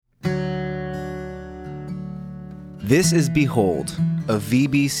This is Behold, a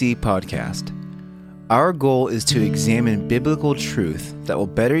VBC podcast. Our goal is to examine biblical truth that will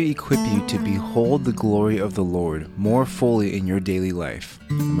better equip you to behold the glory of the Lord more fully in your daily life.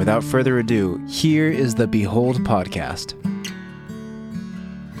 And without further ado, here is the Behold podcast.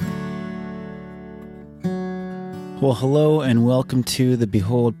 Well, hello and welcome to the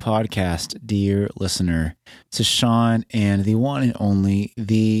Behold podcast, dear listener. This is Sean and the one and only,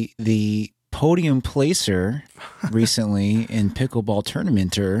 the podium placer recently in pickleball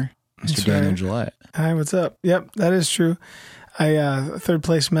tournamenter, Mr. Daniel Gillette. Hi, what's up? Yep, that is true. I third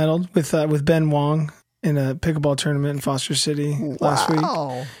place medaled with Ben Wong in a pickleball tournament in Foster City last week.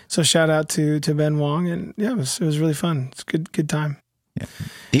 So shout out to Ben Wong, and yeah, it was really fun. It's a good time. Yeah.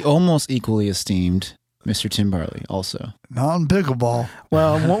 The almost equally esteemed Mr. Tim Barley, also. Not in pickleball.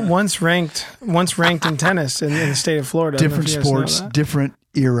 Well, once ranked in tennis in the state of Florida. Different sports, different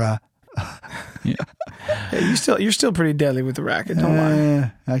era. Yeah, you're still pretty deadly with the racket. Don't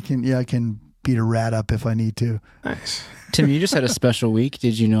lie. I can beat a rat up if I need to. Nice. Tim, you just had a special week,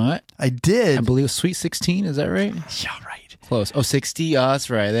 did you not? I did. I believe Sweet 16, is that right? Yeah, right. Close. Oh, 60. Oh, that's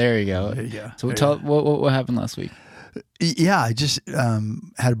right. There you go. There you go. So tell what happened last week. Yeah, I just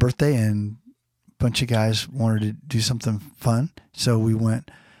had a birthday and a bunch of guys wanted to do something fun. So we went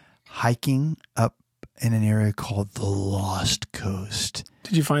hiking up in an area called the Lost Coast.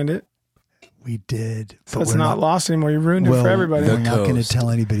 Did you find it? We did. So it's not lost anymore. You ruined it for everybody. We're not going to tell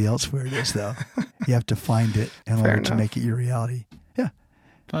anybody else where it is, though. You have to find it in order to make it your reality. Yeah.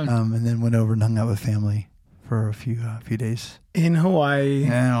 Fun. And then went over and hung out with family for a few days. In Hawaii.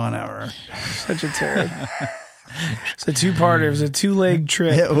 Yeah, 1 hour. Such a turd. It's a two-parter. It was a two-leg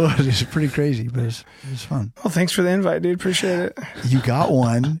trip. Yeah, it was pretty crazy, but it was fun. Well, thanks for the invite, dude. Appreciate it. You got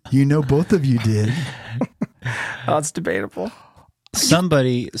one. You know both of you did. Oh, it's debatable.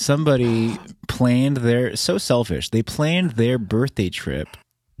 Somebody planned so selfish. They planned their birthday trip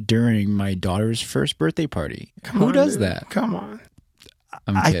during my daughter's first birthday party. Who does that? Come on.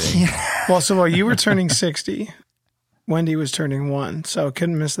 I'm kidding. Can't. Well, while you were turning 60, Wendy was turning 1, so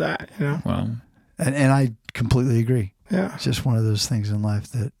couldn't miss that, you know? Well, And I completely agree. Yeah. It's just one of those things in life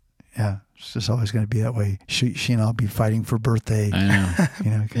that, yeah, it's just always going to be that way. She and I'll be fighting for birthday. I know.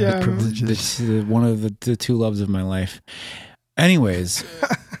 You know, kind of privileges. It's one of the two loves of my life. Anyways,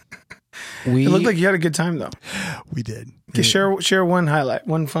 it looked like you had a good time, though. We did. Okay, share one highlight,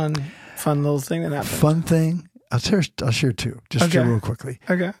 one fun little thing that happened. Fun thing. I'll share two, just real quickly.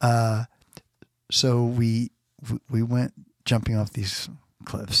 Okay. So we went jumping off these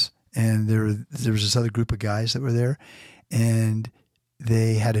cliffs, and there was this other group of guys that were there, and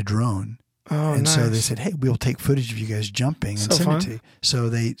they had a drone. Oh, and nice. so they said, "Hey, we'll take footage of you guys jumping and send it to you."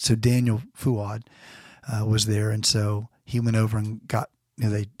 So Daniel Fuad was there, and so he went over and got.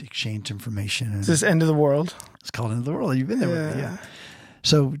 They exchanged information. And is this End of the World? It's called End of the World. You've been there with me, yeah.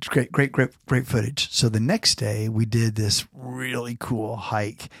 So it's great footage. So the next day we did this really cool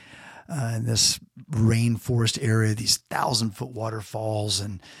hike in this rainforest area, these 1,000-foot waterfalls,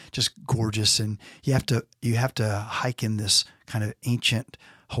 and just gorgeous. And you have to hike in this kind of ancient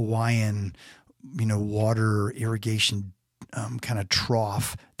Hawaiian, water irrigation kind of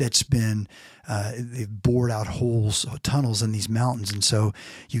trough that's been they've bored out tunnels in these mountains, and so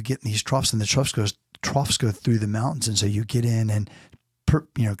you get in these troughs, and the troughs go through the mountains, and so you get in and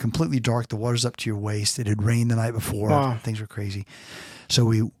completely dark. The water's up to your waist. It had rained the night before. Wow. Things were crazy. So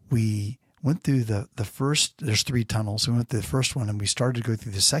we went through the first. There's 3 tunnels. We went through the first one, and we started to go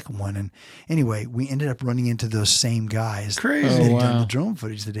through the second one. And anyway, we ended up running into those same guys. Crazy. That had done the drone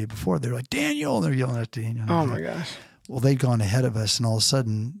footage the day before. They're like, Daniel. And they're yelling at Daniel. Oh my gosh. Well, they'd gone ahead of us, and all of a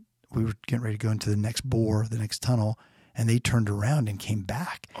sudden we were getting ready to go into the next the next tunnel, and they turned around and came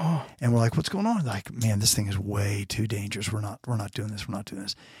back. Oh. And we're like, what's going on? They're like, man, this thing is way too dangerous. We're not doing this. We're not doing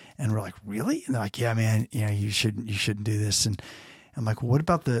this. And we're like, really? And they're like, yeah, man, you shouldn't do this. And I'm like, well, what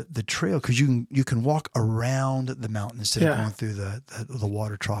about the trail? Because you can walk around the mountain instead of going through the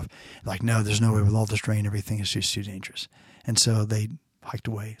water trough. Like, no, there's no way with all this rain, everything is just too dangerous. And so they hiked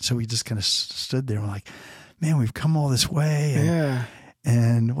away. So we just kind of stood there and we're like, man, we've come all this way.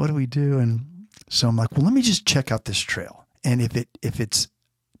 And what do we do? And so I'm like, well, let me just check out this trail. And if it's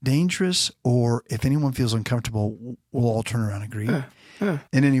dangerous or if anyone feels uncomfortable, we'll all turn around and greet.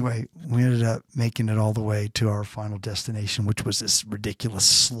 And anyway, we ended up making it all the way to our final destination, which was this ridiculous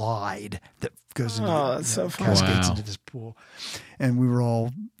slide that goes into cascades into this pool. And we were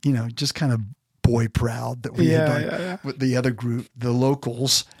all, just kind of boy proud that we had done with the other group, the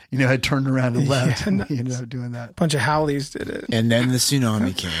locals, had turned around and left. And we ended up doing that. A bunch of Howleys did it. And then the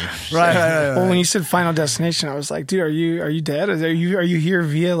tsunami came. Right. Well, when you said Final Destination, I was like, dude, are you dead? Are you here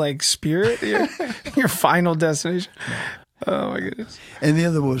via like spirit? Your final destination? Oh my goodness. And the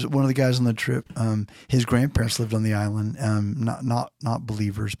other was one of the guys on the trip. His grandparents lived on the island, not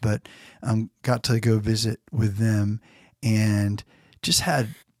believers, but got to go visit with them and just had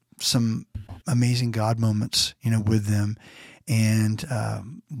some amazing God moments, with them. And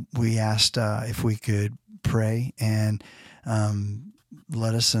we asked if we could pray and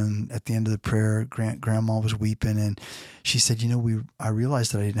led us. And at the end of the prayer, Grandma was weeping, and she said, I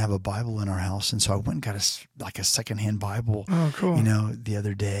realized that I didn't have a Bible in our house, and so I went and got a secondhand Bible. Oh, cool. The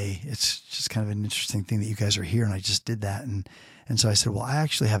other day. It's just kind of an interesting thing that you guys are here, and I just did that. And so I said, well, I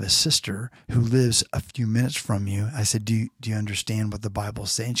actually have a sister who lives a few minutes from you. I said, do you understand what the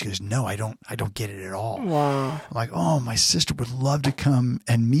Bible's saying? She goes, no, I don't get it at all. Wow. I'm like, oh, my sister would love to come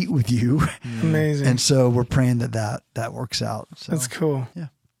and meet with you. Amazing. And so we're praying that works out. So, that's cool. Yeah.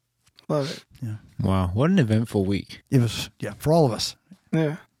 Love it. Yeah. Wow. What an eventful week. It was, for all of us.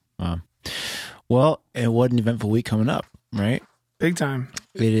 Yeah. Wow. Well, and what an eventful week coming up, right? Big time.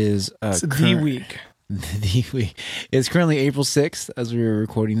 It is the week. The week. It's currently April 6th as we were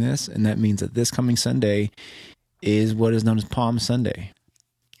recording this, and that means that this coming Sunday is what is known as Palm Sunday.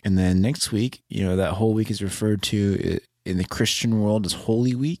 And then next week, that whole week is referred to in the Christian world as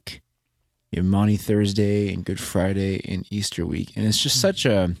Holy Week. You have Maundy Thursday and Good Friday and Easter week. And it's just such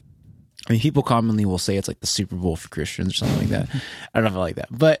people commonly will say it's like the Super Bowl for Christians or something like that. I don't know if I like that.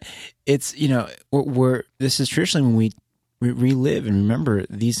 But it's, this is traditionally when we relive and remember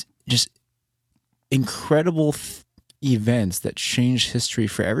these just incredible events that changed history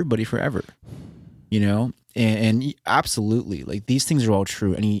for everybody forever, and absolutely, like, these things are all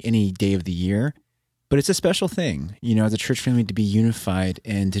true any day of the year, but it's a special thing, as a church family, to be unified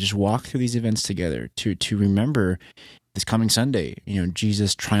and to just walk through these events together, to remember this coming Sunday,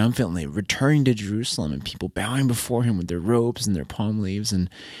 Jesus triumphantly returning to Jerusalem and people bowing before him with their robes and their palm leaves, and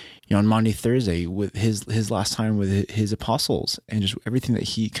on Maundy Thursday with his last time with his apostles and just everything that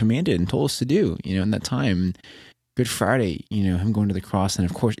he commanded and told us to do, in that time. Good Friday, him going to the cross, and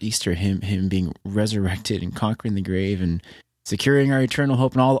of course Easter, him being resurrected and conquering the grave and securing our eternal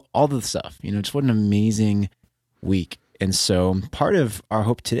hope and all the stuff. Just what an amazing week. And so part of our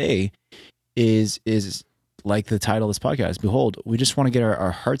hope today is like the title of this podcast, Behold. We just want to get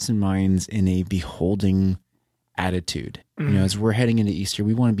our hearts and minds in a beholding attitude. As we're heading into Easter,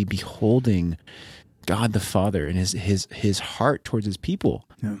 we want to be beholding God the Father and his heart towards his people.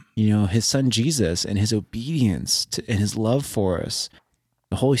 Yeah. His son Jesus and his obedience and his love for us.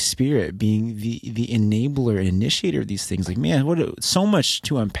 The Holy Spirit being the enabler and initiator of these things. Like, man, so much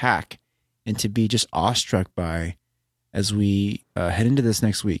to unpack and to be just awestruck by as we head into this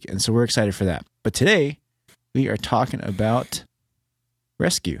next week. And so we're excited for that. But today we are talking about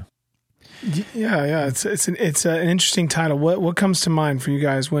rescue. Yeah. It's an interesting title. What comes to mind for you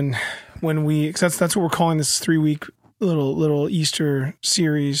guys when we? Because that's what we're calling this 3-week little Easter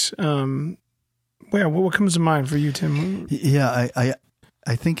series. What comes to mind for you, Tim? Yeah,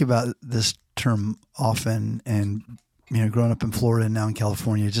 I think about this term often, and growing up in Florida and now in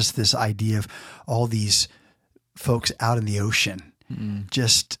California, just this idea of all these folks out in the ocean,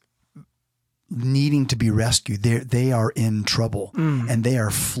 just needing to be rescued. They are in trouble and they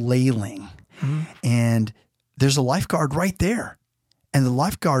are flailing. And there's a lifeguard right there. And the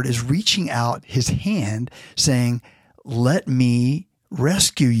lifeguard is reaching out his hand saying, let me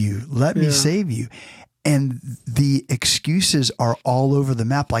rescue you. Let me save you. And the excuses are all over the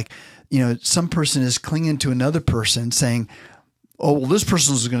map. Like, some person is clinging to another person saying, oh, well, this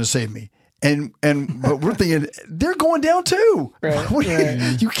person is going to save me. But we're thinking they're going down too.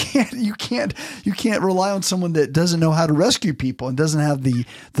 Right. You can't rely on someone that doesn't know how to rescue people and doesn't have the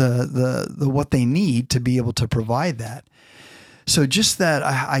what they need to be able to provide that. So just that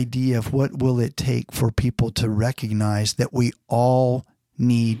idea of what will it take for people to recognize that we all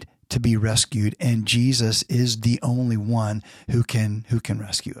need to be rescued, and Jesus is the only one who can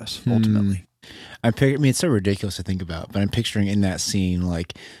rescue us ultimately. It's so ridiculous to think about, but I'm picturing in that scene,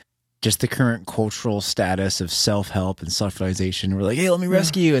 like, just the current cultural status of self-help and self-realization. We're like, hey, let me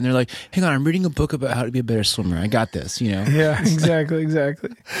rescue you. And they're like, hang on, I'm reading a book about how to be a better swimmer. I got this, Yeah, exactly.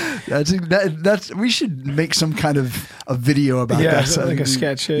 That's we should make some kind of a video about that. Yeah, like a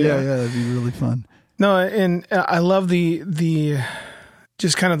sketch. Yeah, that'd be really fun. No, and I love the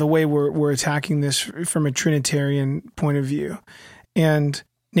just kind of the way we're attacking this from a Trinitarian point of view. And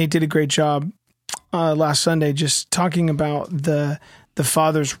Nate did a great job last Sunday just talking about the the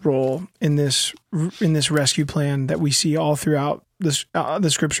Father's role in this rescue plan that we see all throughout the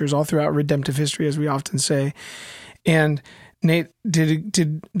scriptures, all throughout redemptive history, as we often say. And Nate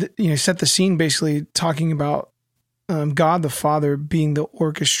did set the scene, basically talking about God the Father being the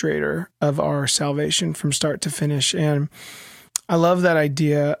orchestrator of our salvation from start to finish. And I love that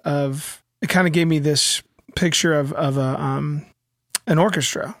idea of, it kind of gave me this picture of an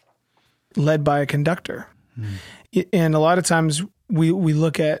orchestra led by a conductor. And a lot of times we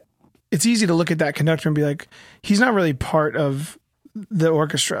look at, it's easy to look at that conductor and be like, he's not really part of the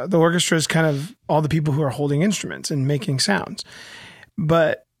orchestra. The orchestra is kind of all the people who are holding instruments and making sounds.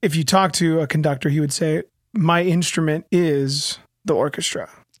 But if you talk to a conductor, he would say, my instrument is the orchestra.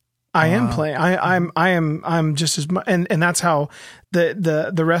 I am playing. I'm just as much, and that's how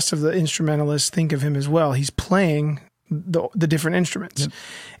the rest of the instrumentalists think of him as well. He's playing the different instruments. Yep.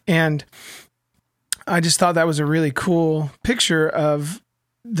 And I just thought that was a really cool picture of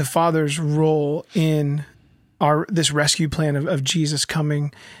the Father's role in this rescue plan of Jesus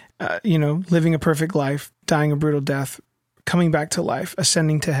coming, living a perfect life, dying a brutal death, coming back to life,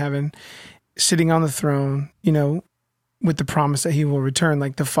 ascending to heaven, sitting on the throne, with the promise that he will return.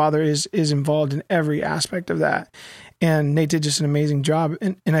 Like, the Father is involved in every aspect of that. And Nate did just an amazing job.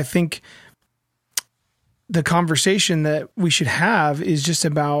 And I think the conversation that we should have is just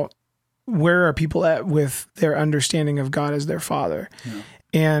about, where are people at with their understanding of God as their Father? Yeah.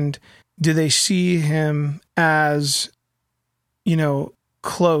 And do they see him as,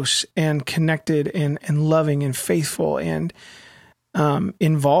 close and connected and loving and faithful and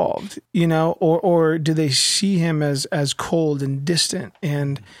involved, or do they see him as cold and distant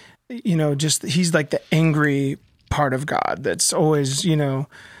and, just, he's like the angry part of God that's always,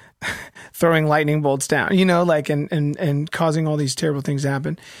 throwing lightning bolts down, and causing all these terrible things to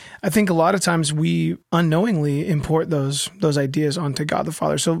happen. I think a lot of times we unknowingly import those ideas onto God the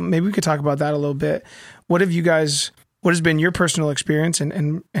Father. So maybe we could talk about that a little bit. What has been your personal experience,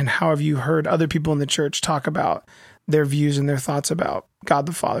 and how have you heard other people in the church talk about their views and their thoughts about God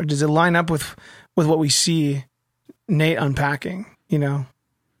the Father? Does it line up with what we see Nate unpacking,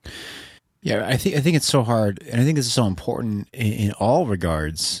 Yeah, I think it's so hard, and I think this is so important in all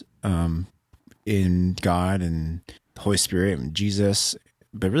regards, in God and the Holy Spirit and Jesus,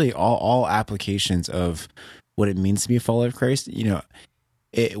 but really all applications of what it means to be a follower of Christ.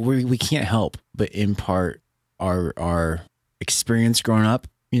 We can't help but impart our experience growing up,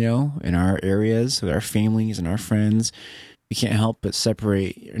 in our areas with our families and our friends. We can't help but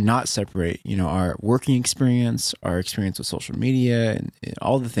not separate, our working experience, our experience with social media and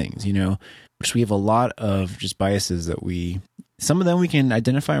all the things, which we have a lot of just biases that some of them we can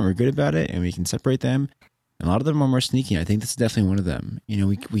identify and we're good about it and we can separate them. And a lot of them are more sneaky. I think this is definitely one of them.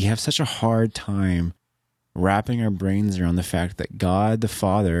 We have such a hard time wrapping our brains around the fact that God the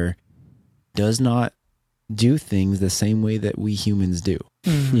Father does not do things the same way that we humans do,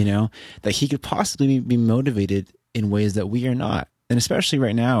 that he could possibly be motivated in ways that we are not. And especially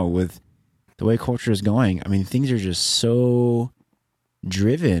right now with the way culture is going, I mean, things are just so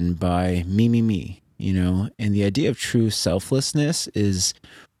driven by me, and the idea of true selflessness is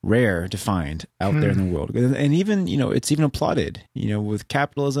rare to find out there in the world. And even, it's even applauded, with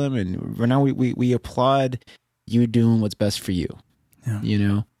capitalism, and right now we applaud you doing what's best for you,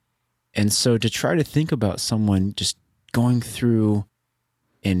 And so to try to think about someone just going through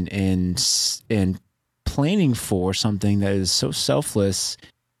and planning for something that is so selfless,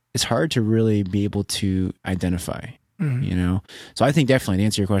 it's hard to really be able to identify, So I think definitely, to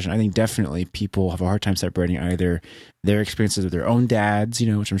answer your question, I think definitely people have a hard time separating either their experiences with their own dads,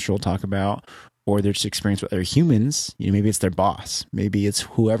 which I'm sure we'll talk about, or their just experience with other humans. Maybe it's their boss, maybe it's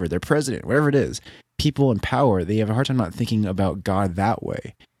whoever, their president, whatever it is. People in power, they have a hard time not thinking about God that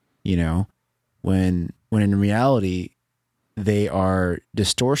way. When in reality, they are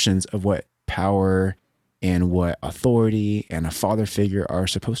distortions of what power and what authority and a father figure are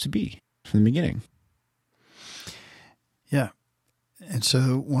supposed to be from the beginning. Yeah. And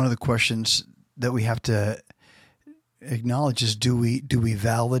so one of the questions that we have to acknowledge is, do we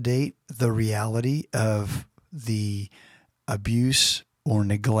validate the reality of the abuse or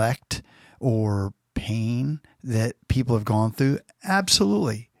neglect or pain that people have gone through?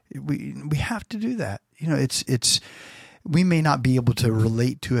 Absolutely. We have to do that. We may not be able to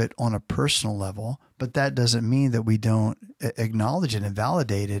relate to it on a personal level, but that doesn't mean that we don't acknowledge it and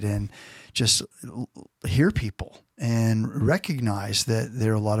validate it and just hear people and recognize that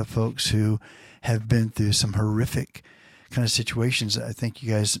there are a lot of folks who have been through some horrific kind of situations. I think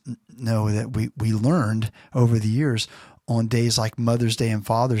you guys know that we learned over the years on days like Mother's Day and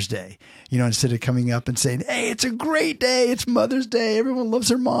Father's Day, instead of coming up and saying, hey, it's a great day. It's Mother's Day. Everyone loves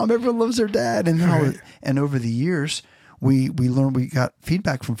their mom. Everyone loves their dad. And over the years, we learned, we got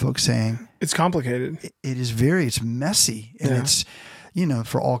feedback from folks saying it's complicated. It's messy, and it's,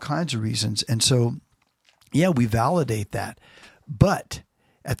 for all kinds of reasons. And so, we validate that, but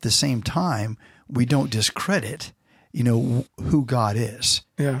at the same time, we don't discredit, who God is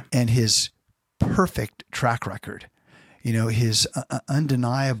and his perfect track record, his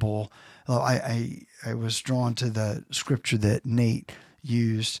undeniable. I was drawn to the scripture that Nate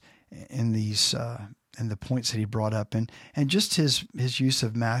used in these, and the points that he brought up, and just his use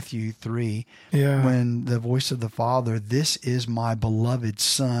of Matthew 3, when the voice of the Father, this is my beloved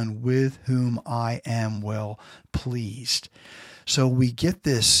Son with whom I am well pleased. So we get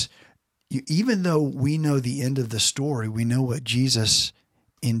this, even though we know the end of the story, we know what Jesus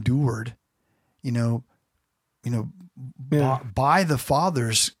endured, by the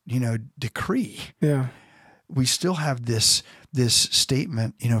Father's, decree. Yeah. We still have this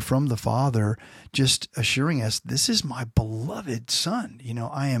statement, from the Father, just assuring us, this is my beloved Son.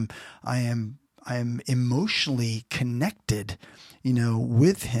 I am emotionally connected,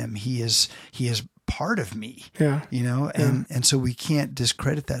 with him. He is part of me. Yeah. And so we can't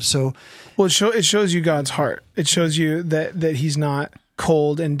discredit that. So, well, it shows you God's heart. It shows you that he's not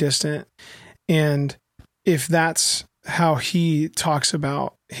cold and distant. And if that's how he talks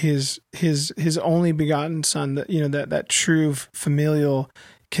about his only begotten Son, that true familial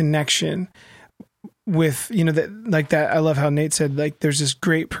connection with, that I love how Nate said, there's this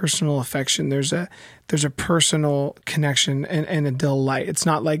great personal affection. There's a personal connection and a delight. It's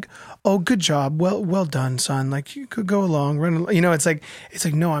not like, oh, good job. Well done, son. You could go along, run. It's like,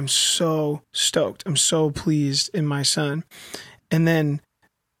 no, I'm so stoked. I'm so pleased in my son. And then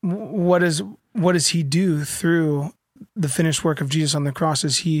what does he do through the finished work of Jesus on the cross?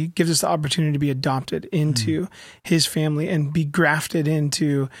 Is he gives us the opportunity to be adopted into his family and be grafted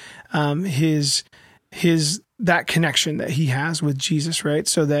into his that connection that he has with Jesus, right?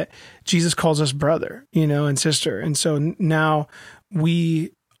 So that Jesus calls us brother, and sister. And so now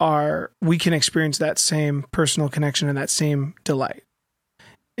we can experience that same personal connection and that same delight.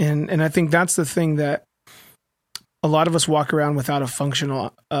 And I think that's the thing that a lot of us walk around without a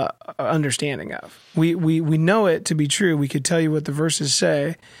functional understanding of. We know it to be true. We could tell you what the verses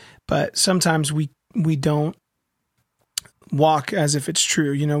say, but sometimes we don't walk as if it's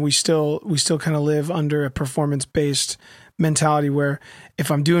true. We still kind of live under a performance-based mentality where if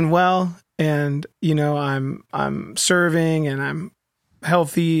I'm doing well and I'm serving and I'm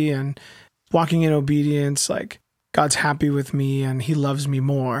healthy and walking in obedience, God's happy with me and he loves me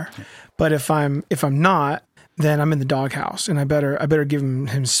more. But if I'm not, then I'm in the doghouse, and I better give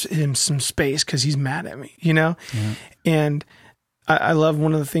him some space because he's mad at me, Yeah. And I love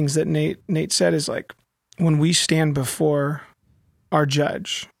one of the things that Nate said is when we stand before our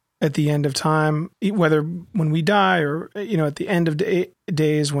judge at the end of time, whether when we die or at the end of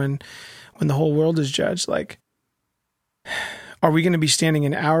days when the whole world is judged, are we going to be standing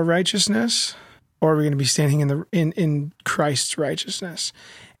in our righteousness, or are we going to be standing in Christ's righteousness?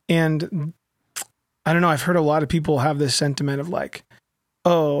 And I don't know. I've heard a lot of people have this sentiment of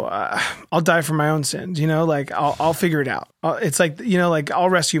I'll die for my own sins, I'll figure it out. It's I'll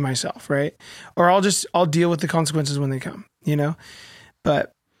rescue myself, right? Or I'll deal with the consequences when they come,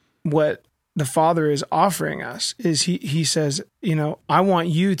 But what the Father is offering us is he says, I want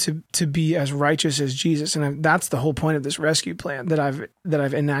you to be as righteous as Jesus. And that's the whole point of this rescue plan that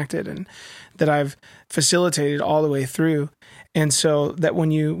I've enacted and that I've facilitated all the way through. And so that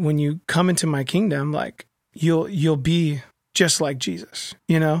when you come into my kingdom, you'll be just like Jesus,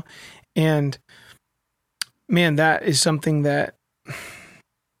 and man, that is something that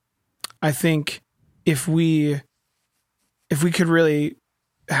I think if we could really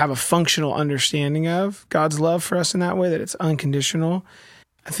have a functional understanding of God's love for us in that way, that it's unconditional,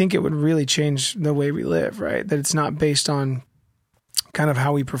 I think it would really change the way we live, right? That it's not based on kind of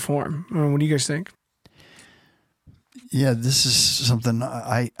how we perform. What do you guys think? Yeah, this is something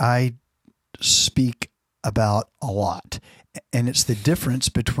I speak about a lot, and it's the difference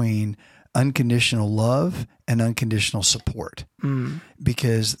between unconditional love and unconditional support.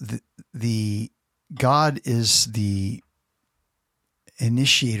 Because the God is the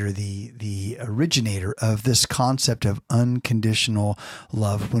initiator, the originator of this concept of unconditional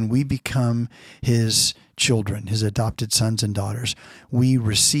love. When we become his children, his adopted sons and daughters, we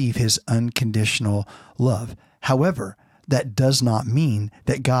receive his unconditional love. However, that does not mean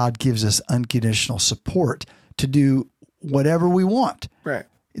that God gives us unconditional support to do whatever we want. Right.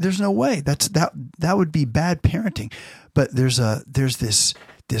 There's no way. That would be bad parenting. But there's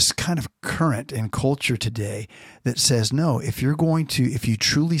this kind of current in culture today that says, no, if you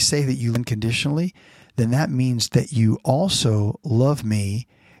truly say that you unconditionally, then that means that you also love me,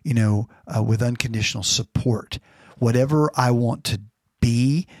 with unconditional support. Whatever I want to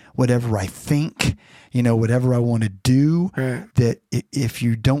be, whatever I think, whatever I want to do, right. That if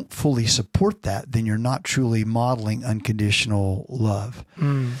you don't fully support that, then you're not truly modeling unconditional love.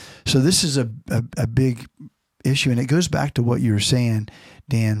 So this is a big issue. And it goes back to what you were saying,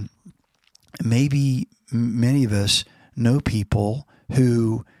 Dan. Maybe many of us know people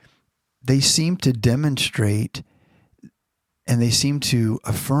who they seem to demonstrate and they seem to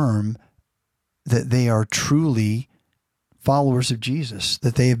affirm that they are truly followers of Jesus,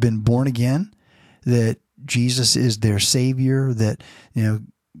 that they have been born again, that Jesus is their Savior, that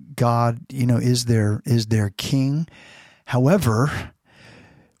God is their King. However,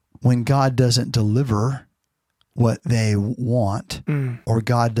 when God doesn't deliver what they want, or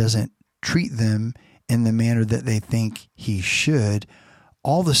God doesn't treat them in the manner that they think He should,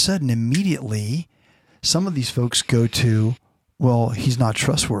 all of a sudden, immediately, some of these folks go to, well, he's not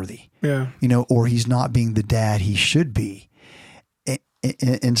trustworthy, or he's not being the dad he should be.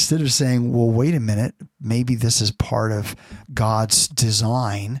 Instead of saying, well, wait a minute, maybe this is part of God's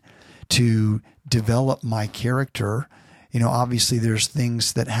design to develop my character. Obviously there's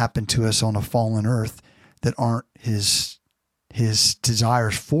things that happen to us on a fallen earth that aren't his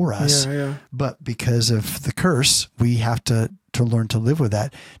desires for us. But because of the curse, we have to learn to live with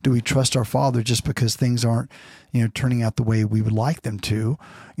that. Do we trust our Father just because things aren't, turning out the way we would like them to,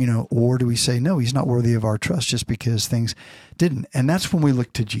 or do we say, no, He's not worthy of our trust just because things didn't? And that's when we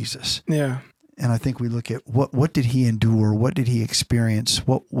look to Jesus. Yeah. And I think we look at what did He endure? What did He experience?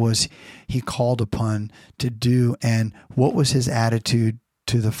 What was He called upon to do? And what was His attitude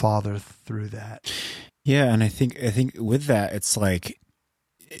to the Father through that? Yeah. And I think with that, it's like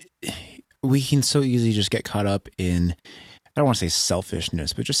we can so easily just get caught up in, I don't want to say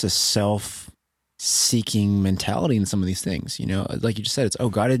selfishness, but just a self-seeking mentality in some of these things. Like you just said, it's, oh,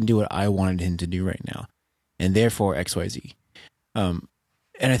 God didn't do what I wanted Him to do right now, and therefore X, Y, Z. And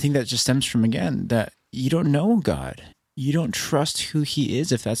I think that just stems from, again, that you don't know God. You don't trust who He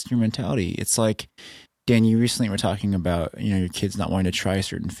is if that's your mentality. It's like, Dan, you recently were talking about, your kids not wanting to try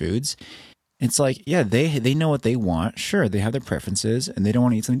certain foods. It's like, yeah, they know what they want. Sure, they have their preferences, and they don't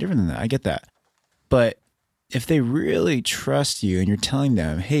want to eat something different than that. I get that. But if they really trust you and you're telling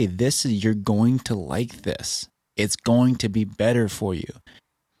them, hey, you're going to like this, it's going to be better for you.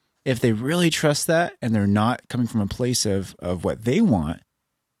 If they really trust that and they're not coming from a place of what they want,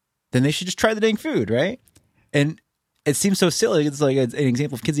 then they should just try the dang food, right? And it seems so silly. It's like an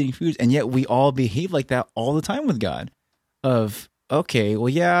example of kids eating food, and yet we all behave like that all the time with God. Of, okay, well,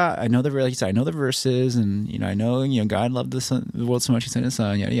 yeah, I know like you said, I know the verses, and I know God loved the world so much He sent His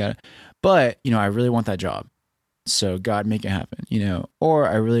Son, yada yada. But I really want that job. So God, make it happen, or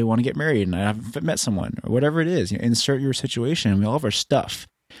I really want to get married and I haven't met someone, or whatever it is. Insert your situation. We all have our stuff,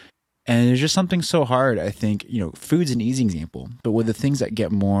 and there's just something so hard. I think food's an easy example, but with the things that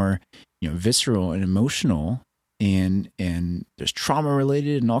get more visceral and emotional, and there's trauma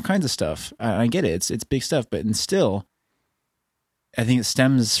related and all kinds of stuff. I get it. It's big stuff, but still, I think it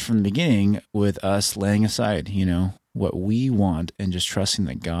stems from the beginning with us laying aside, what we want and just trusting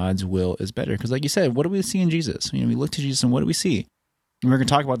that God's will is better. Because like you said, what do we see in Jesus? We look to Jesus and what do we see? And we're going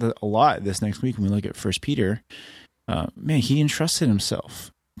to talk about that a lot this next week when we look at 1 Peter. He entrusted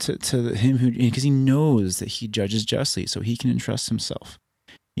himself to Him because He knows that He judges justly, so He can entrust Himself.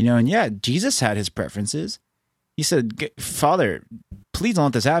 And yeah, Jesus had His preferences. He said, Father, please don't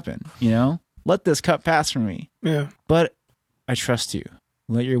let this happen. Let this cup pass from me. Yeah. But I trust You.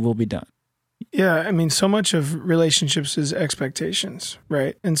 Let Your will be done. Yeah, I mean, so much of relationships is expectations,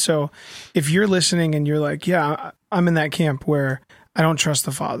 right? And so if you're listening and you're like, yeah, I'm in that camp where I don't trust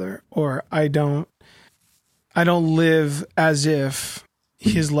the Father, or I don't live as if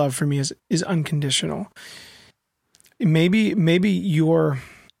His love for me is unconditional. Maybe your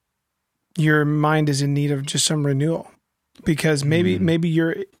mind is in need of just some renewal, because maybe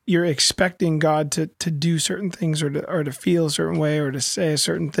you're expecting God to do certain things, or to feel a certain way, or to say a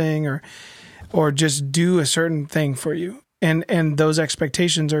certain thing, or just do a certain thing for you. And those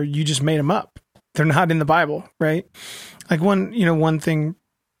expectations you just made them up. They're not in the Bible, right? Like one thing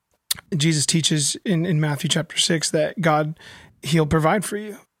Jesus teaches in Matthew chapter 6, that God, He'll provide for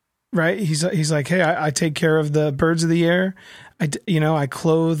you, right? He's like, hey, I take care of the birds of the air. I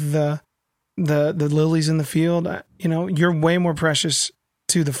clothe the lilies in the field. You're way more precious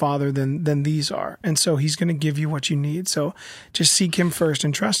to the Father than these are. And so he's going to give you what you need. So just seek him first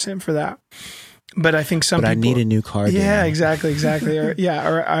and trust him for that. But I think people, I need a new car. Yeah, now. exactly.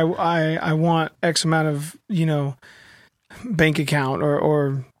 or I want X amount of, bank account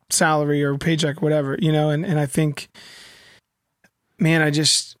or salary or paycheck, whatever, and I think, man,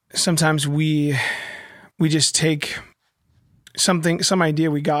 sometimes we just take some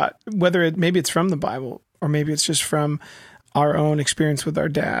idea we got, whether maybe it's from the Bible or maybe it's just from our own experience with our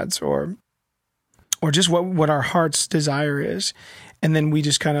dads or just what our heart's desire is. And then we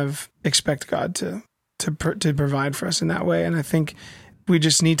just kind of expect God to provide for us in that way. And I think we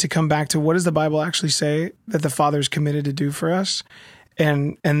just need to come back to, what does the Bible actually say that the Father is committed to do for us?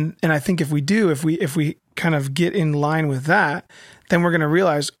 And I think if we kind of get in line with that, then we're going to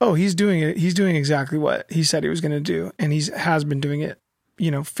realize, oh, he's doing it. He's doing exactly what he said he was going to do. And has been doing it,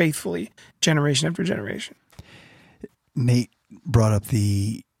 faithfully, generation after generation. Nate brought up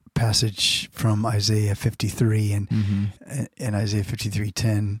the passage from Isaiah 53 and in Isaiah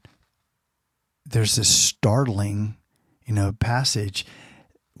 53:10, there's this startling, passage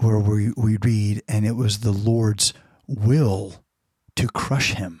where we read, and it was the Lord's will to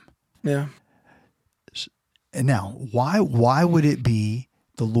crush him. Yeah. And now, why would it be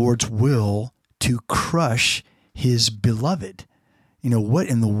the Lord's will to crush his beloved? What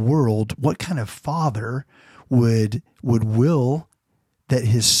in the world, what kind of father would will that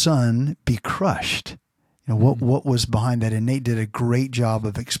his son be crushed? What was behind that? And Nate did a great job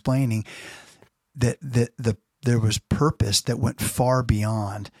of explaining that there was purpose that went far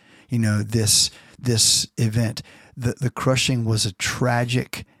beyond, this event. The crushing was a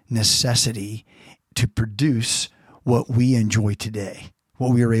tragic necessity to produce what we enjoy today,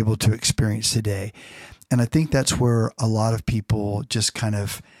 what we are able to experience today. And I think that's where a lot of people just kind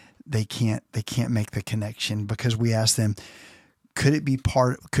of, they can't make the connection, because we ask them,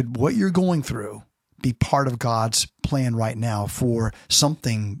 could what you're going through be part of God's plan right now for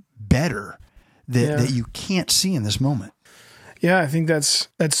something better that you can't see in this moment? Yeah, I think that's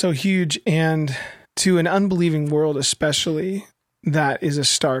so huge. And to an unbelieving world, especially, that is a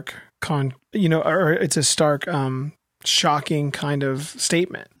stark it's a stark, shocking kind of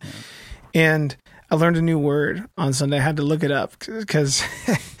statement. Yeah. And I learned a new word on Sunday. I had to look it up because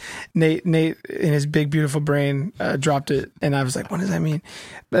Nate in his big, beautiful brain dropped it. And I was like, what does that mean?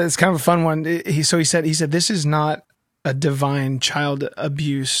 But it's kind of a fun one. He said, this is not a divine child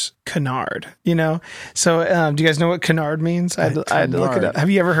abuse canard, So do you guys know what canard means? I had to look it up.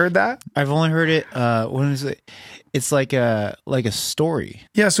 Have you ever heard that? I've only heard it. When is it? It's like a story.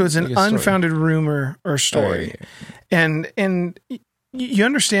 Yeah. So it's an unfounded rumor or story. Oh, yeah. And you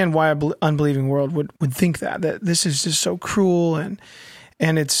understand why an unbelieving world would think that this is just so cruel and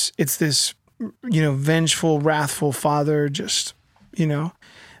it's this, vengeful, wrathful father, just,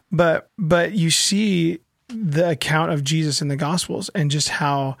 but you see the account of Jesus in the Gospels and just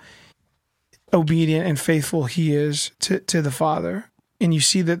how obedient and faithful he is to the Father. And you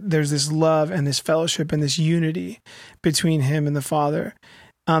see that there's this love and this fellowship and this unity between him and the Father.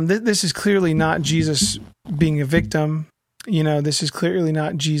 This is clearly not Jesus being a victim. This is clearly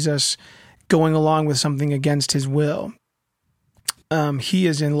not Jesus going along with something against his will. He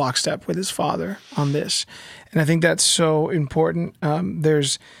is in lockstep with his Father on this. And I think that's so important.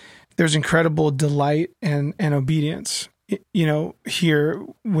 There's incredible delight and obedience, here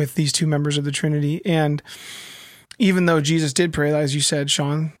with these two members of the Trinity. And even though Jesus did pray, as you said,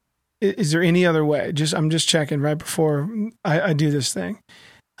 Sean, is there any other way? I'm just checking right before I do this thing.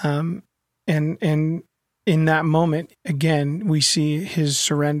 And in that moment, again, we see his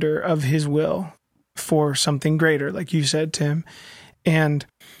surrender of his will for something greater, like you said, Tim. And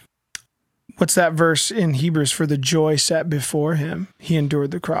what's that verse in Hebrews? For the joy set before him, he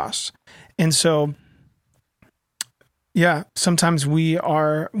endured the cross. And so, yeah, sometimes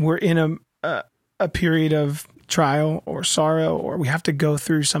we're in a period of trial or sorrow, or we have to go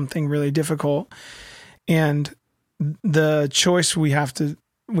through something really difficult. And the choice we have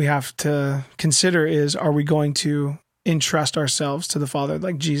to consider is, are we going to entrust ourselves to the Father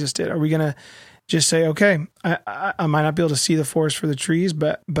like Jesus did? Are we going to just say, okay, I might not be able to see the forest for the trees,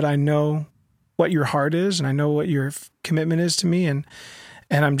 but I know what your heart is, and I know what your commitment is to me, and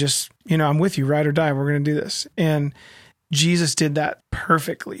I'm just, I'm with you, ride or die. We're going to do this. And Jesus did that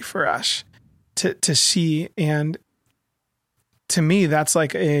perfectly for us to see. And to me, that's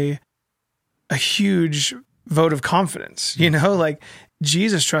like a huge vote of confidence, like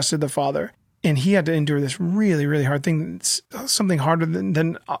Jesus trusted the Father, and he had to endure this really, really hard thing. It's something harder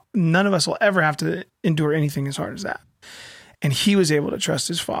than none of us will ever have to endure anything as hard as that. And he was able to trust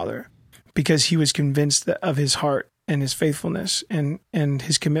his Father because he was convinced of his heart and his faithfulness and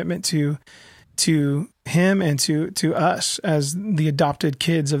his commitment to him and to us as the adopted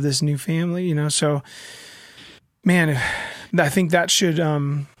kids of this new family, you know? So, man, I think that should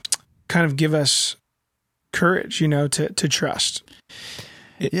kind of give us courage, you know, to trust.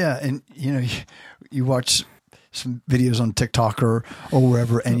 Yeah. And, you know, you watch some videos on TikTok or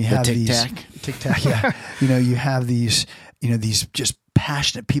wherever, and you have TikTok. Yeah. You know, you have these just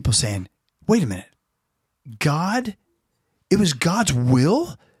passionate people saying, wait a minute, it was God's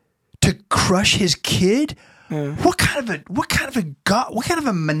will to crush his kid? What kind of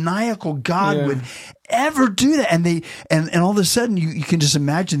a maniacal God would ever do that? And all of a sudden you can just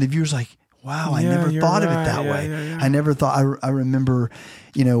imagine the viewers like, wow, I never thought of it that way. Yeah. I never thought, I remember,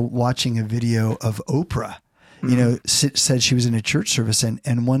 you know, watching a video of Oprah, you know, said she was in a church service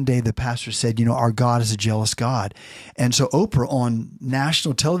and one day the pastor said, you know, our God is a jealous God. And so Oprah on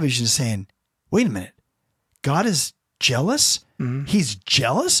national television is saying, wait a minute, God is jealous? He's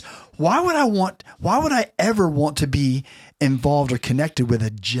jealous? Why would I ever want to be involved or connected with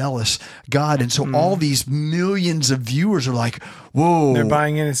a jealous God? And so all these millions of viewers are like, whoa. They're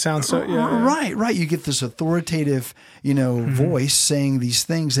buying in. It sounds so, Right. You get this authoritative, you know, voice saying these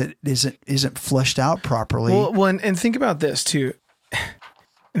things that isn't fleshed out properly. Well, and think about this too. I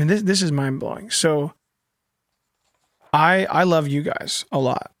mean, this is mind blowing. So I love you guys a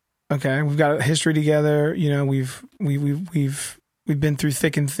lot. Okay. We've got a history together. You know, we've been through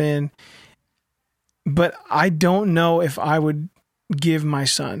thick and thin, but I don't know if I would give my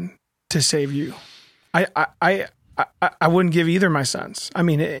son to save you. I wouldn't give either of my sons. I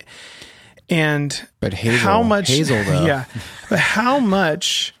mean, but Hazel, how much, Hazel though. Yeah. But how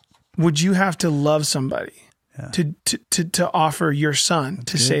much would you have to love somebody to offer your son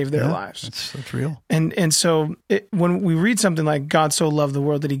to save their lives? That's real. And so when we read something like God so loved the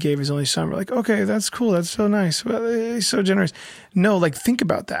world that he gave his only son, we're like, okay, that's cool. That's so nice. Well, he's so generous. No, like think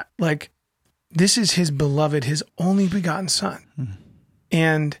about that. Like this is his beloved, his only begotten son.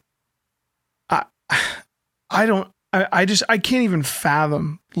 And I can't even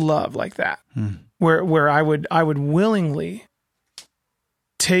fathom love like that, where I would willingly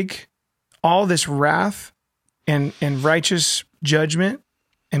take all this wrath and righteous judgment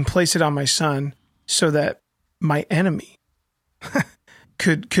and place it on my son so that my enemy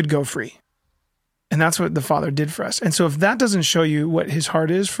could go free. And that's what the Father did for us. And so if that doesn't show you what his heart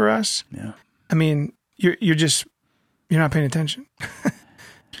is for us, I mean, you're not paying attention.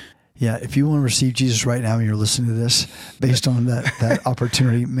 Yeah, if you want to receive Jesus right now and you're listening to this, based on that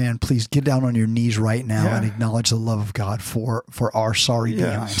opportunity, man, please get down on your knees right now and acknowledge the love of God for our sorry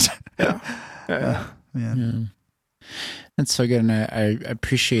behinds. Man. And so again, I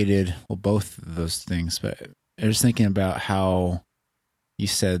appreciated both of those things, but I was thinking about how you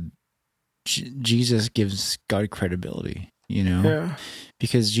said Jesus gives God credibility, you know,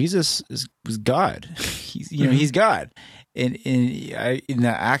 because Jesus was God. He's God. In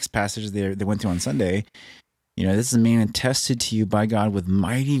the Acts passage they went through on Sunday, you know, this is a man attested to you by God with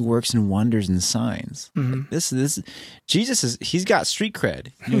mighty works and wonders and signs. This Jesus he's got street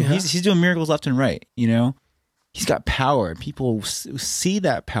cred. You know, he's doing miracles left and right. You know, he's got power. People see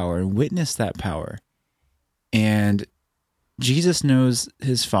that power and witness that power. And Jesus knows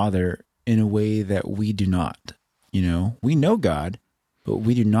his Father in a way that we do not. You know, we know God, but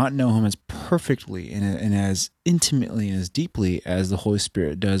we do not know him as perfectly and as intimately and as deeply as the Holy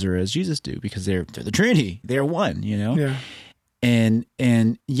Spirit does or as Jesus do, because they're the Trinity. They're one, you know? Yeah. And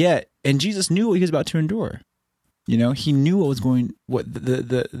Jesus knew what he was about to endure. You know, he knew what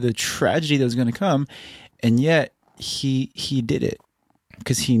the tragedy that was going to come, and yet he did it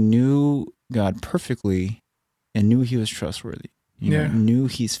because he knew God perfectly and knew he was trustworthy. You know, knew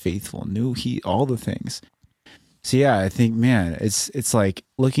he's faithful, knew all the things. So yeah, I think, man, it's like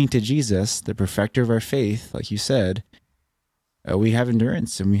looking to Jesus, the perfecter of our faith, like you said, we have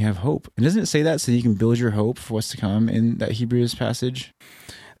endurance and we have hope. And doesn't it say that so you can build your hope for what's to come in that Hebrews passage?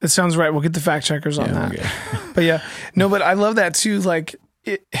 That sounds right. We'll get the fact checkers on that. Okay. But but I love that too. Like,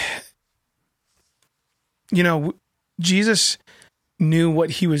 you know, Jesus knew what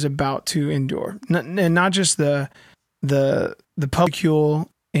he was about to endure, and not just the publicule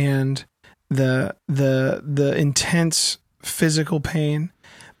and the intense physical pain,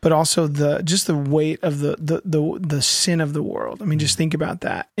 but also the weight of the sin of the world. I mean, just think about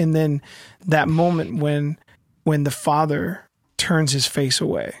that. And then that moment when the Father turns his face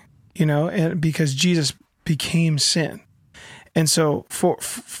away, you know, and because Jesus became sin. And so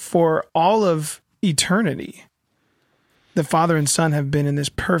for all of eternity, the Father and Son have been in this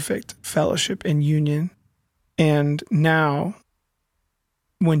perfect fellowship and union. And now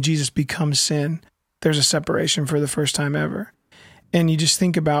when Jesus becomes sin, there's a separation for the first time ever. And you just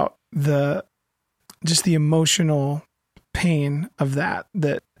think about the emotional pain of that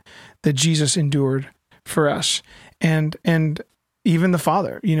Jesus endured for us. And even the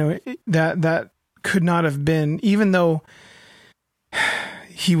Father, that could not have been, even though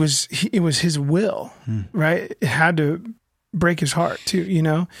it was his will, right? It had to break his heart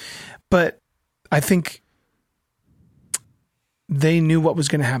too, but I think they knew what was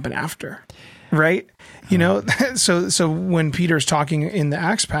going to happen after, right? So when Peter's talking in the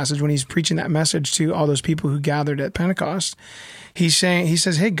Acts passage, when he's preaching that message to all those people who gathered at Pentecost, he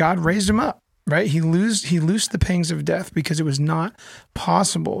says, hey, God raised him up, right? He loosed the pangs of death because it was not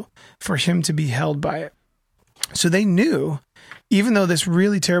possible for him to be held by it. So they knew, even though this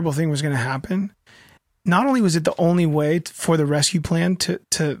really terrible thing was going to happen, not only was it the only way for the rescue plan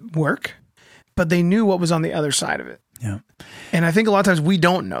to work, but they knew what was on the other side of it. Yeah. And I think a lot of times we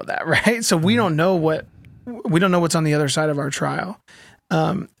don't know that, right? So we don't know what's on the other side of our trial.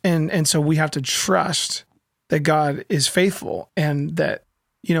 And so we have to trust that God is faithful and that,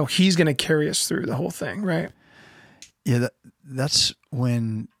 he's going to carry us through the whole thing, right? Yeah. That's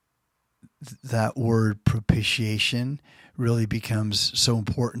when that word propitiation really becomes so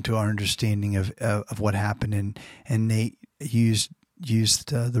important to our understanding of what happened. And Nate used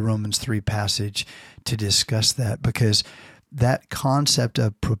the Romans 3 passage to discuss that, because that concept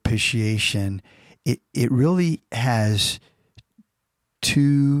of propitiation, it really has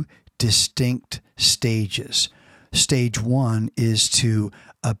two distinct stages. Stage one is to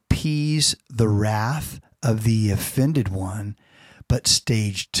appease the wrath of the offended one, but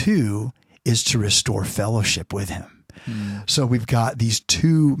stage two is to restore fellowship with him. So we've got these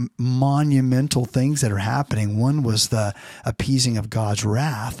two monumental things that are happening. One was the appeasing of God's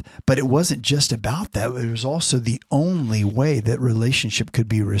wrath, but it wasn't just about that. It was also the only way that relationship could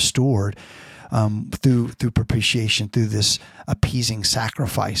be restored through propitiation, through this appeasing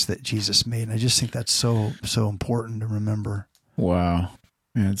sacrifice that Jesus made. And I just think that's so important to remember. Wow.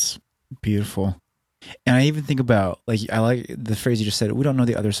 It's beautiful. And I even think about, I like the phrase you just said, we don't know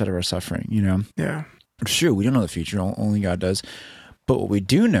the other side of our suffering, Yeah. It's true. We don't know the future. Only God does. But what we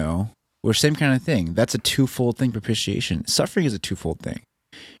do know, we're same kind of thing. That's a twofold thing, propitiation. Suffering is a twofold thing.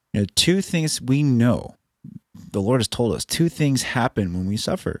 Two things we know. The Lord has told us, two things happen when we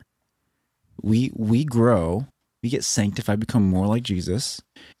suffer. We grow, we get sanctified, become more like Jesus,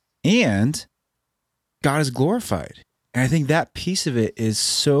 and God is glorified. And I think that piece of it is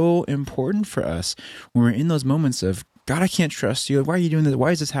so important for us when we're in those moments of, God, I can't trust you. Why are you doing this?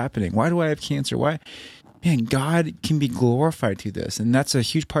 Why is this happening? Why do I have cancer? Why? Man, God can be glorified through this. And that's a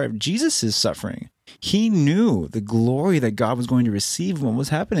huge part of Jesus' suffering. He knew the glory that God was going to receive when what was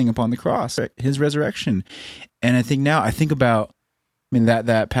happening upon the cross, his resurrection. And I think about,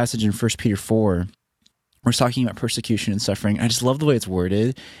 that passage in 1 Peter 4, we're talking about persecution and suffering. I just love the way it's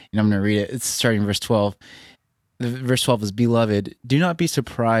worded. And I'm going to read it. It's starting in verse 12. Verse 12 is, Beloved, do not be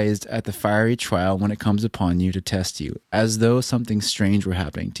surprised at the fiery trial when it comes upon you to test you, as though something strange were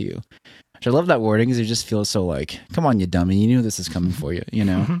happening to you. Which I love that wording, because it just feels so like, come on, you dummy, you knew this is coming for you,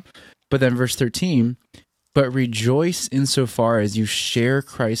 Mm-hmm. But then verse 13, but rejoice insofar as you share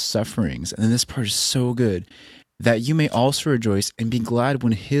Christ's sufferings. And then this part is so good, that you may also rejoice and be glad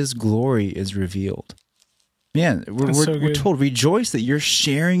when his glory is revealed. Man, we're told, rejoice that you're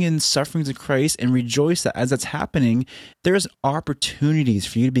sharing in sufferings of Christ, and rejoice that as that's happening, there's opportunities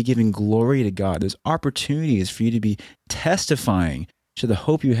for you to be giving glory to God. There's opportunities for you to be testifying to the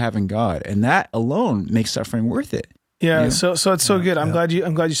hope you have in God. And that alone makes suffering worth it. Yeah. So it's so good. I'm glad you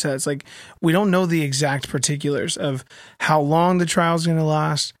said it. It's like, we don't know the exact particulars of how long the trial is going to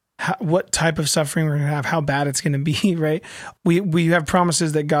last, what type of suffering we're going to have, how bad it's going to be, right? We have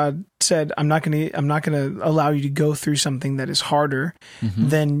promises that God said, I'm not going to allow you to go through something that is harder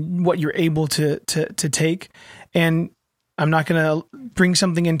than what you're able to take. And I'm not going to bring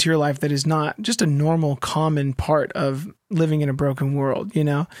something into your life that is not just a normal, common part of living in a broken world.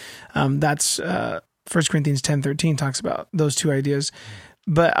 That's 1 Corinthians 10:13 talks about those two ideas.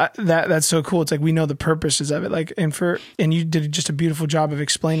 But that's so cool. It's like, we know the purposes of it. And you did just a beautiful job of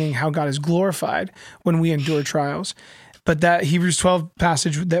explaining how God is glorified when we endure trials. But that Hebrews 12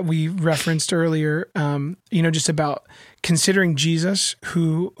 passage that we referenced earlier, just about considering Jesus,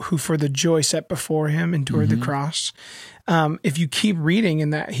 who for the joy set before him endured the cross. If you keep reading in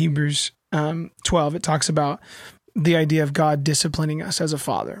that Hebrews 12, it talks about the idea of God disciplining us as a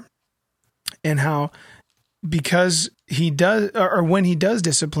father, and how, because he does, or when he does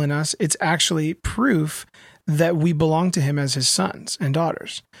discipline us, it's actually proof that we belong to him as his sons and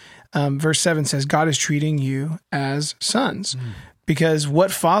daughters. Verse 7 says, God is treating you as sons because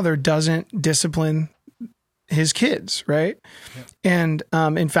what father doesn't discipline his kids, right? Yep. And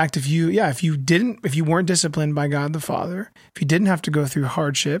in fact, if you weren't disciplined by God the Father, if you didn't have to go through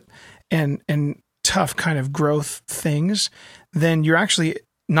hardship and tough kind of growth things, then you're actually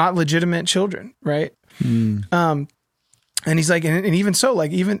not legitimate children, right? And he's like, and even so,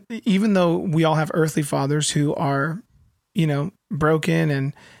 like even though we all have earthly fathers who are, broken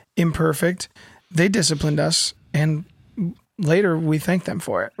and imperfect, they disciplined us, and later we thank them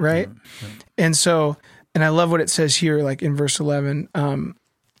for it, right? And so, and I love what it says here, like in verse 11.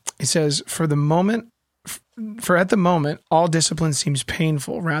 It says, for at the moment, all discipline seems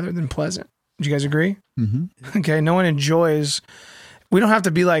painful rather than pleasant. Do you guys agree? Mm-hmm. Okay, no one enjoys. We don't have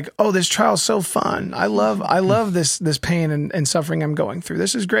to be like, oh, this trial's so fun. I love this pain and suffering I'm going through.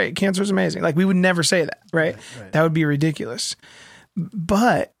 This is great. Cancer is amazing. Like, we would never say that, right? That would be ridiculous.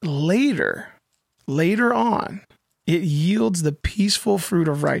 But later on, it yields the peaceful fruit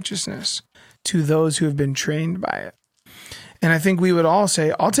of righteousness to those who have been trained by it. And I think we would all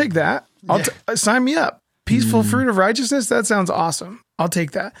say, I'll take that. Sign me up. Peaceful fruit of righteousness. That sounds awesome. I'll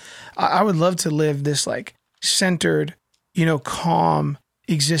take that. I would love to live this like centered, calm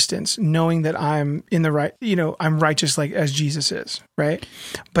existence, knowing that I'm in the right, I'm righteous like as Jesus is, right?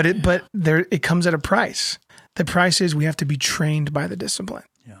 But it comes at a price. The price is we have to be trained by the discipline.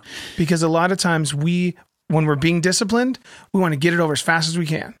 Yeah. Because a lot of times when we're being disciplined, we want to get it over as fast as we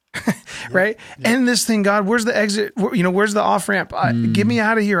can, right? Yeah. End this thing, God. Where's the exit? Where's the off ramp? Get me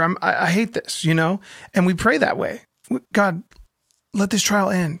out of here. I hate this, and we pray that way. God, let this trial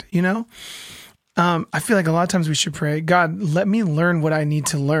end, I feel like a lot of times we should pray, God, let me learn what I need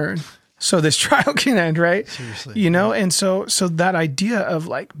to learn so this trial can end, right? Seriously. And so that idea of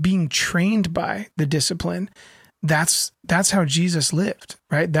like being trained by the discipline, that's how Jesus lived,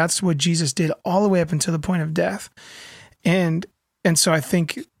 right? That's what Jesus did all the way up until the point of death. And so I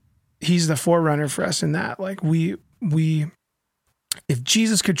think he's the forerunner for us in that. Like we if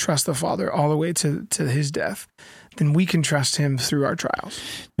Jesus could trust the Father all the way to his death, then we can trust him through our trials.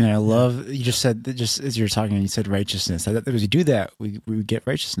 Man, I love, you just said, just as you were talking, you said righteousness. I thought that as we do that, we get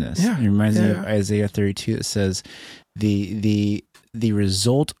righteousness. Yeah. It reminds me of Isaiah 32 that says, the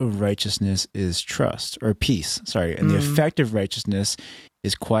result of righteousness is trust, or peace, sorry. And the effect of righteousness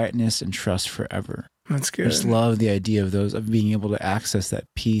is quietness and trust forever. That's good. I just love the idea of being able to access that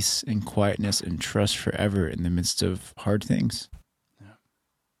peace and quietness and trust forever in the midst of hard things.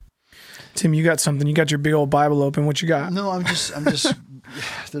 Tim, you got something. You got your big old Bible open. What you got? No, I'm just,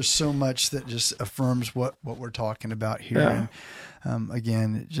 there's so much that just affirms what we're talking about here. Yeah. And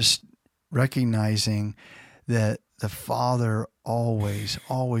again, just recognizing that the Father always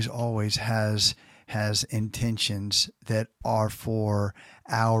has intentions that are for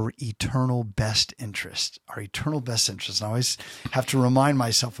our eternal best interest, And I always have to remind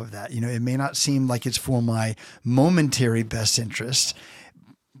myself of that. It may not seem like it's for my momentary best interest,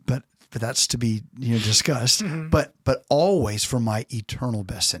 but that's to be discussed. Mm-hmm. But always for my eternal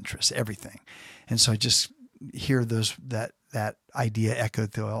best interest, everything. And so I just hear that idea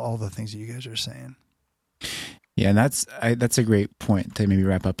echoed through all the things that you guys are saying. Yeah, and that's a great point to maybe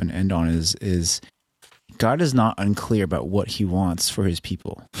wrap up and end on. Is God is not unclear about what He wants for His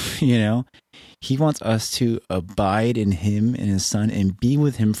people. He wants us to abide in Him and His Son and be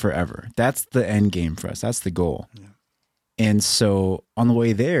with Him forever. That's the end game for us. That's the goal. Yeah. And so on the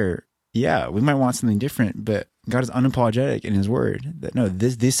way there, yeah, we might want something different, but God is unapologetic in His Word that no,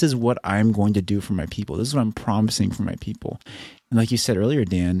 this is what I'm going to do for my people. This is what I'm promising for my people. And like you said earlier,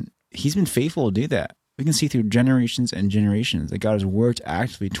 Dan, He's been faithful to do that. We can see through generations and generations that God has worked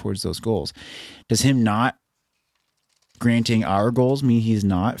actively towards those goals. Does Him not granting our goals mean He's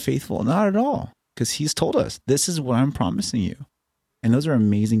not faithful? Not at all, because He's told us, this is what I'm promising you. And those are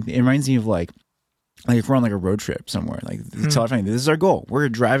amazing things. It reminds me of like if we're on like a road trip somewhere, like tell our family, this is our goal. We're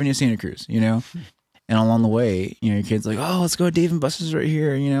driving to Santa Cruz, and along the way, your kid's like, oh, let's go to Dave and Buster's right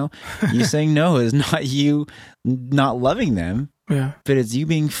here. You saying no is not you not loving them, but it's you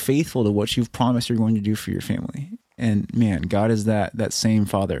being faithful to what you've promised you're going to do for your family. And man, God is that same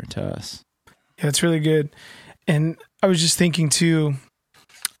Father to us. Yeah, it's really good. And I was just thinking too,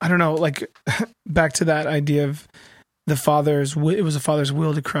 I don't know, like back to that idea of it was the Father's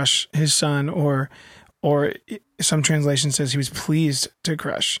will to crush His Son, or some translation says He was pleased to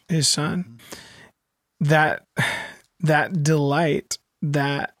crush His Son. That delight,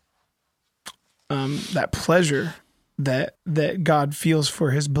 that pleasure that God feels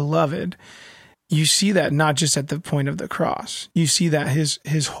for His beloved, you see that not just at the point of the cross. You see that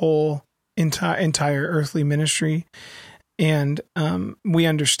His whole entire earthly ministry, and we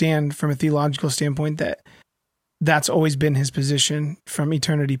understand from a theological standpoint that that's always been his position from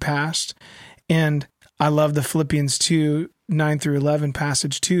eternity past. And I love the Philippians 2, 9 through 11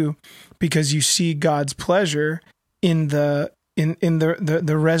 passage too, because you see God's pleasure in the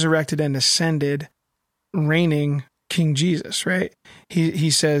resurrected and ascended reigning King Jesus, right? He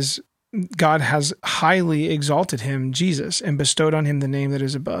says God has highly exalted him, Jesus, and bestowed on him the name that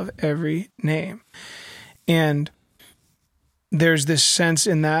is above every name. And there's this sense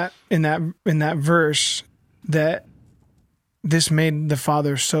in that verse that this made the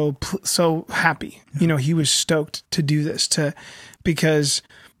Father so happy. You know, he was stoked to do this because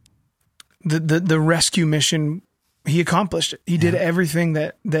the rescue mission, he accomplished it. He did everything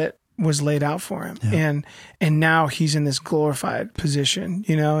that was laid out for him. Yeah. And now he's in this glorified position,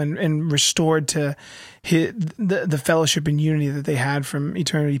 you know, and restored to the fellowship and unity that they had from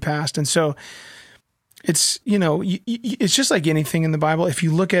eternity past. And so it's, you know, it's just like anything in the Bible. If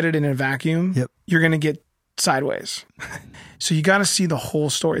you look at it in a vacuum, you're going to get sideways. So you got to see the whole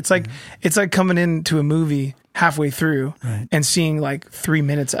story. It's like, it's like coming into a movie halfway through and seeing like 3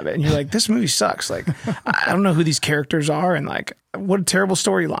 minutes of it. And you're like, this movie sucks. Like, I don't know who these characters are. And like, what a terrible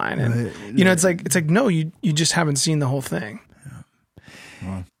storyline. And you know, it's like, no, you just haven't seen the whole thing. Yeah.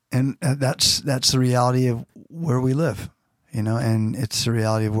 Wow. And that's the reality of where we live, you know, and it's the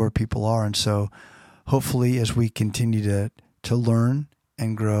reality of where people are. And so hopefully as we continue to learn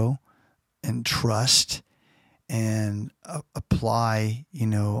and grow and trust and apply, you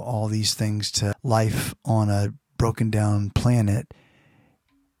know, all these things to life on a broken down planet,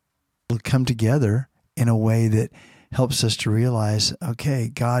 we'll come together in a way that helps us to realize, okay,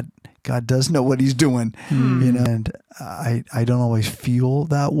 God does know what he's doing, you know, and I don't always feel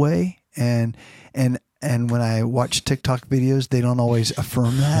that way. And when I watch TikTok videos, they don't always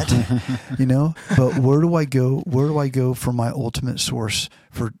affirm that, you know, but where do I go for my ultimate source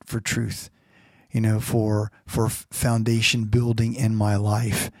for truth? You know, for foundation building in my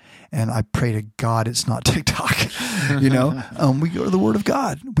life. And I pray to God it's not TikTok, you know. We go to the Word of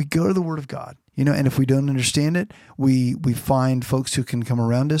God. We go to the Word of God, you know, and if we don't understand it, we find folks who can come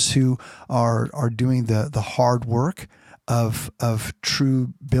around us who are doing the hard work of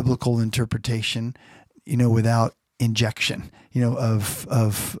true biblical interpretation, you know, without injection, you know,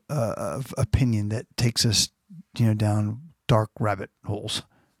 of opinion that takes us, you know, down dark rabbit holes.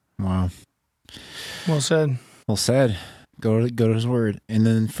 Wow. Well said. Well said. Go to his word. And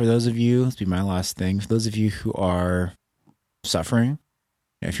then for those of you, let's be my last thing. For those of you who are suffering,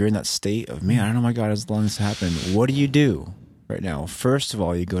 if you're in that state of, man, I don't know my God, has long this happened. What do you do right now? First of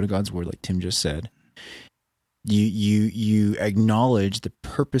all, you go to God's word, like Tim just said. You acknowledge the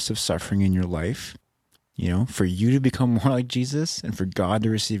purpose of suffering in your life, you know, for you to become more like Jesus and for God to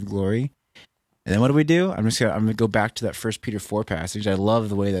receive glory. And then what do? I'm gonna go back to that 1 Peter 4 passage. I love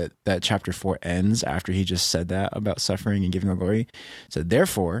the way that chapter 4 ends after he just said that about suffering and giving the glory. So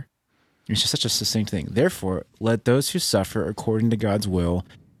therefore, it's just such a succinct thing. Therefore, let those who suffer according to God's will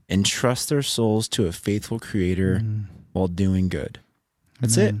entrust their souls to a faithful Creator while doing good.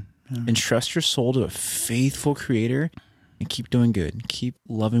 That's it. Yeah. Entrust your soul to a faithful Creator and keep doing good. Keep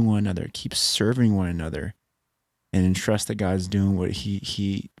loving one another. Keep serving one another, and entrust that God's doing what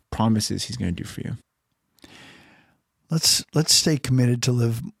He promises he's going to do for you. Let's stay committed to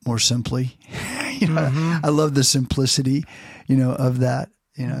live more simply. You know, I love the simplicity, you know, of that,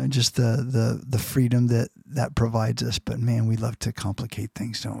 you know, just the freedom that provides us. But man, we love to complicate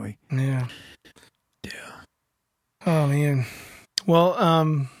things, don't we? Yeah. Oh man.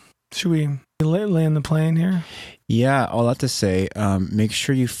 Well, should we land the plane here? Yeah, all that to say, make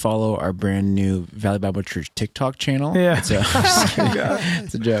sure you follow our brand new Valley Bible Church TikTok channel. Yeah.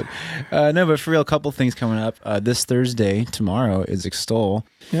 It's a joke. No, but for real, a couple things coming up. This Thursday, tomorrow, is Extol.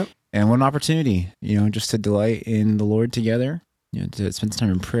 Yep. And what an opportunity, you know, just to delight in the Lord together, you know, to spend some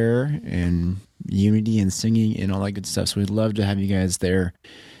time in prayer and unity and singing and all that good stuff. So we'd love to have you guys there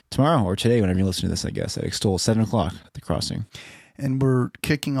tomorrow or today, whenever you listen to this, I guess, at Extol, 7 o'clock at the Crossing. And we're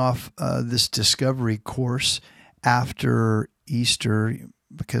kicking off this discovery course after Easter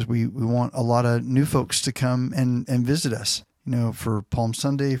because we want a lot of new folks to come and visit us, you know, for Palm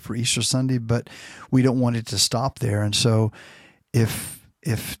Sunday, for Easter Sunday, but we don't want it to stop there. And so if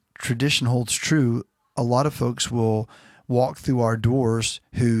tradition holds true, a lot of folks will walk through our doors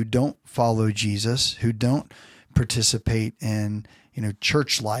who don't follow Jesus, who don't participate in, you know,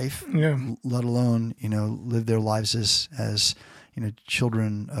 church life, let alone, you know, live their lives as you know,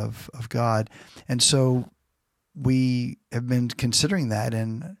 children of God. And so we have been considering that,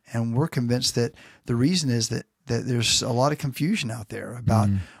 and we're convinced that the reason is that there's a lot of confusion out there about,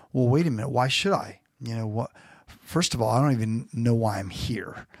 well, wait a minute, why should I? You know, what? First of all, I don't even know why I'm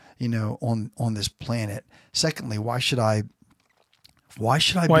here. on this planet? Secondly, why is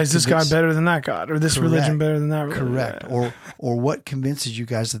this God better than that God, or this religion better than that religion? Correct. Or what convinces you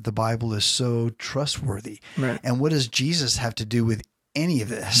guys that the Bible is so trustworthy? Right. And what does Jesus have to do with any of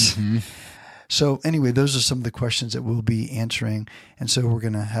this? Mm-hmm. So anyway, those are some of the questions that we'll be answering. And so we're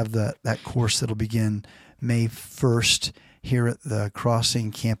going to have that course that'll begin May 1st here at the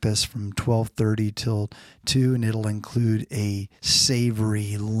Crossing campus from 12:30 till 2, and it'll include a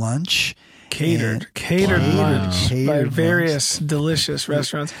savory lunch. Catered lunch by various delicious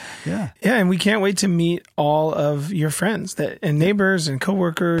restaurants. Yeah. And we can't wait to meet all of your friends and neighbors and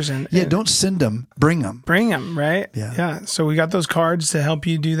coworkers. And don't send them, bring them. Bring them, right? Yeah. So we got those cards to help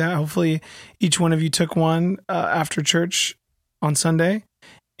you do that. Hopefully each one of you took one after church on Sunday.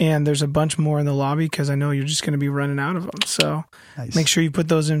 And there's a bunch more in the lobby because I know you're just going to be running out of them. So Make sure you put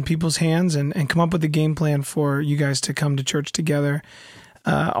those in people's hands and come up with a game plan for you guys to come to church together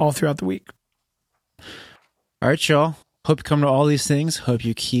all throughout the week. All right, y'all. Hope you come to all these things. Hope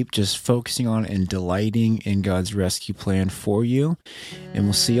you keep just focusing on and delighting in God's rescue plan for you. And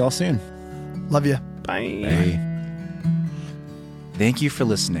we'll see y'all soon. Love you. Bye. Bye. Thank you for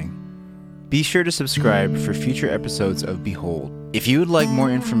listening. Be sure to subscribe for future episodes of Behold. If you would like more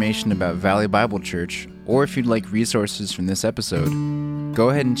information about Valley Bible Church, or if you'd like resources from this episode, go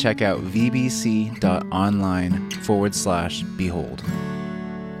ahead and check out vbc.online/behold.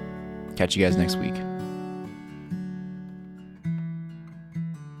 Catch you guys next week.